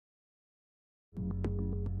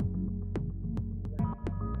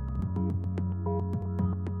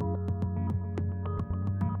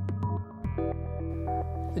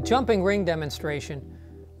The jumping ring demonstration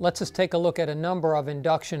lets us take a look at a number of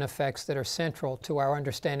induction effects that are central to our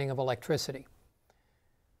understanding of electricity.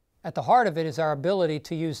 At the heart of it is our ability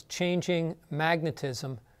to use changing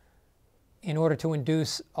magnetism in order to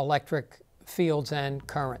induce electric fields and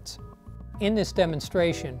currents. In this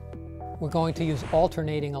demonstration, we're going to use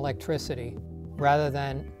alternating electricity rather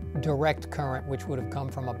than direct current, which would have come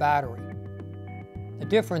from a battery. The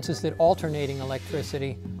difference is that alternating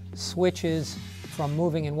electricity switches from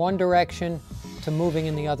moving in one direction to moving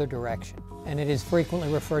in the other direction. And it is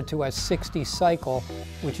frequently referred to as 60 cycle,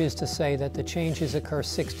 which is to say that the changes occur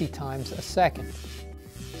 60 times a second.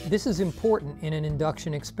 This is important in an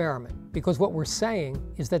induction experiment because what we're saying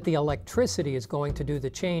is that the electricity is going to do the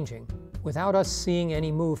changing without us seeing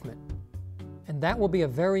any movement. And that will be a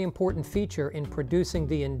very important feature in producing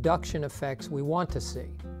the induction effects we want to see.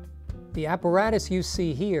 The apparatus you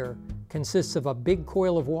see here consists of a big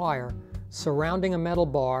coil of wire surrounding a metal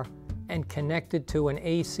bar and connected to an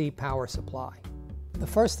AC power supply. The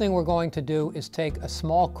first thing we're going to do is take a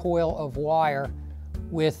small coil of wire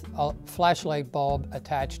with a flashlight bulb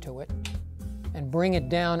attached to it and bring it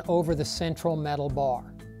down over the central metal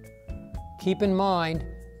bar. Keep in mind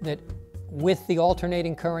that with the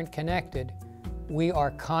alternating current connected, we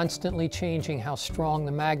are constantly changing how strong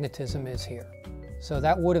the magnetism is here. So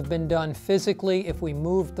that would have been done physically if we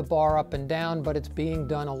moved the bar up and down, but it's being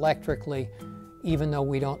done electrically even though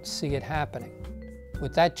we don't see it happening.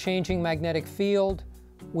 With that changing magnetic field,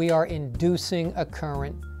 we are inducing a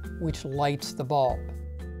current which lights the bulb.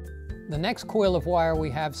 The next coil of wire we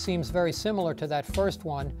have seems very similar to that first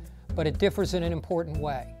one, but it differs in an important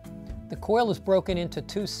way. The coil is broken into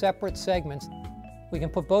two separate segments. We can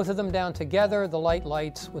put both of them down together, the light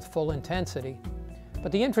lights with full intensity.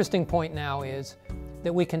 But the interesting point now is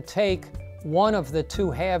that we can take one of the two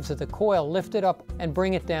halves of the coil, lift it up, and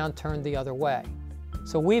bring it down turned the other way.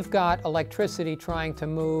 So we've got electricity trying to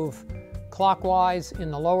move clockwise in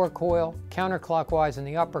the lower coil, counterclockwise in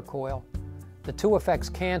the upper coil. The two effects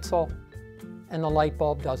cancel, and the light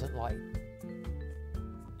bulb doesn't light.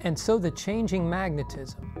 And so the changing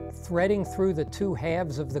magnetism, threading through the two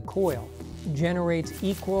halves of the coil, generates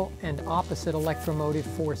equal and opposite electromotive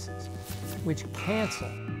forces, which cancel,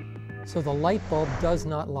 so the light bulb does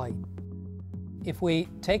not light. If we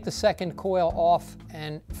take the second coil off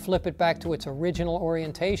and flip it back to its original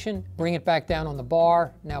orientation, bring it back down on the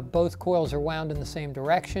bar, now both coils are wound in the same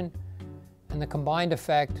direction, and the combined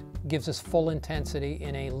effect gives us full intensity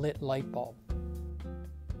in a lit light bulb.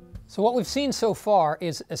 So what we've seen so far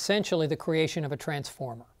is essentially the creation of a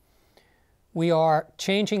transformer. We are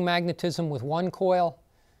changing magnetism with one coil,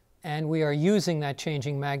 and we are using that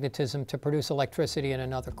changing magnetism to produce electricity in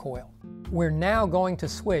another coil. We're now going to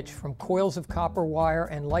switch from coils of copper wire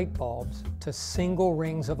and light bulbs to single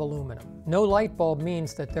rings of aluminum. No light bulb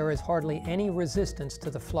means that there is hardly any resistance to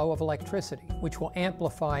the flow of electricity, which will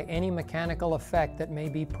amplify any mechanical effect that may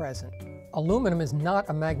be present. Aluminum is not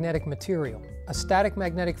a magnetic material. A static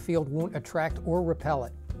magnetic field won't attract or repel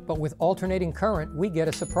it. But with alternating current, we get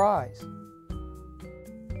a surprise.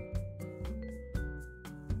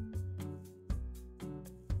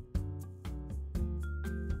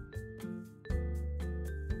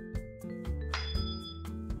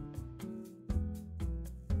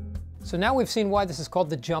 So now we've seen why this is called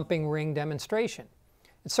the jumping ring demonstration.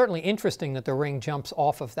 It's certainly interesting that the ring jumps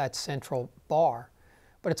off of that central bar,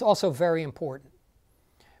 but it's also very important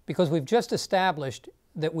because we've just established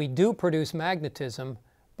that we do produce magnetism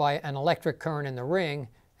by an electric current in the ring,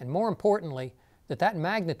 and more importantly, that that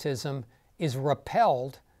magnetism is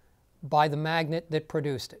repelled by the magnet that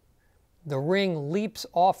produced it. The ring leaps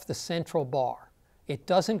off the central bar. It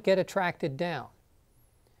doesn't get attracted down.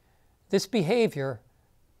 This behavior,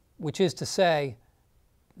 which is to say,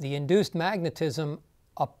 the induced magnetism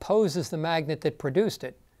opposes the magnet that produced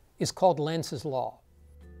it, is called Lenz's law.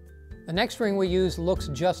 The next ring we use looks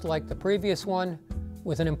just like the previous one,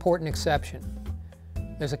 with an important exception.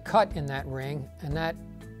 There's a cut in that ring, and that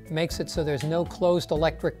makes it so there's no closed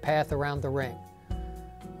electric path around the ring.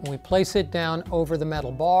 When we place it down over the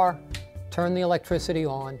metal bar, turn the electricity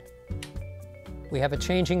on, we have a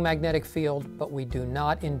changing magnetic field, but we do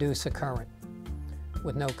not induce a current.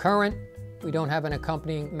 With no current, we don't have an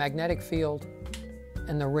accompanying magnetic field,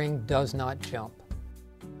 and the ring does not jump.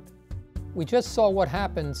 We just saw what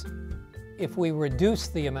happens if we reduce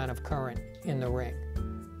the amount of current in the ring.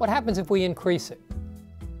 What happens if we increase it?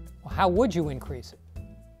 Well, how would you increase it?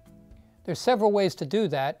 There's several ways to do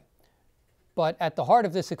that, but at the heart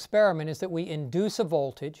of this experiment is that we induce a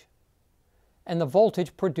voltage, and the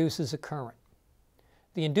voltage produces a current.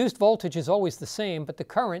 The induced voltage is always the same, but the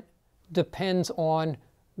current depends on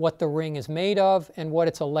what the ring is made of, and what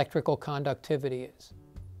its electrical conductivity is.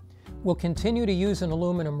 We'll continue to use an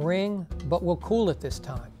aluminum ring, but we'll cool it this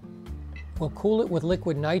time. We'll cool it with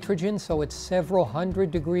liquid nitrogen so it's several hundred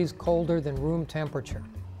degrees colder than room temperature.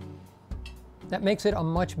 That makes it a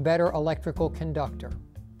much better electrical conductor.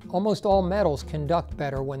 Almost all metals conduct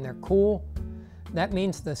better when they're cool. That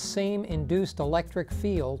means the same induced electric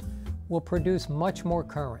field will produce much more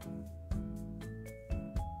current.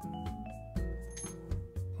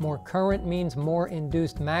 More current means more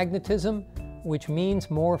induced magnetism, which means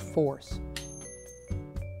more force.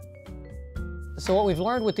 So what we've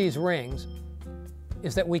learned with these rings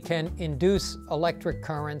is that we can induce electric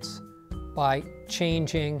currents by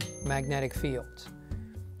changing magnetic fields.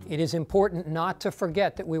 It is important not to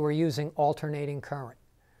forget that we were using alternating current.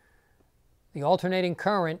 The alternating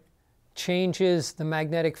current changes the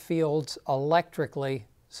magnetic fields electrically,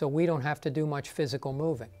 so we don't have to do much physical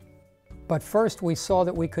moving. But first we saw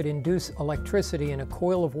that we could induce electricity in a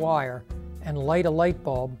coil of wire and light a light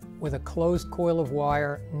bulb with a closed coil of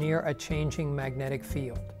wire near a changing magnetic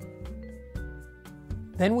field.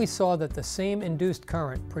 Then we saw that the same induced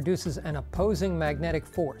current produces an opposing magnetic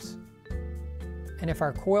force. And if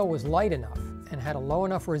our coil was light enough and had a low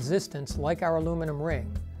enough resistance like our aluminum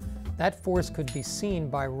ring, that force could be seen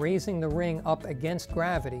by raising the ring up against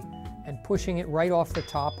gravity and pushing it right off the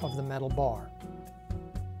top of the metal bar.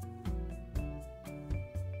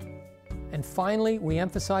 And finally, we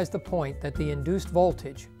emphasized the point that the induced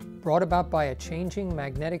voltage, brought about by a changing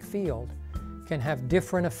magnetic field, can have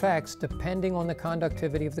different effects depending on the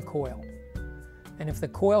conductivity of the coil. And if the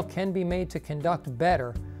coil can be made to conduct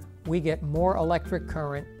better, we get more electric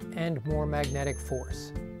current and more magnetic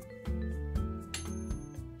force.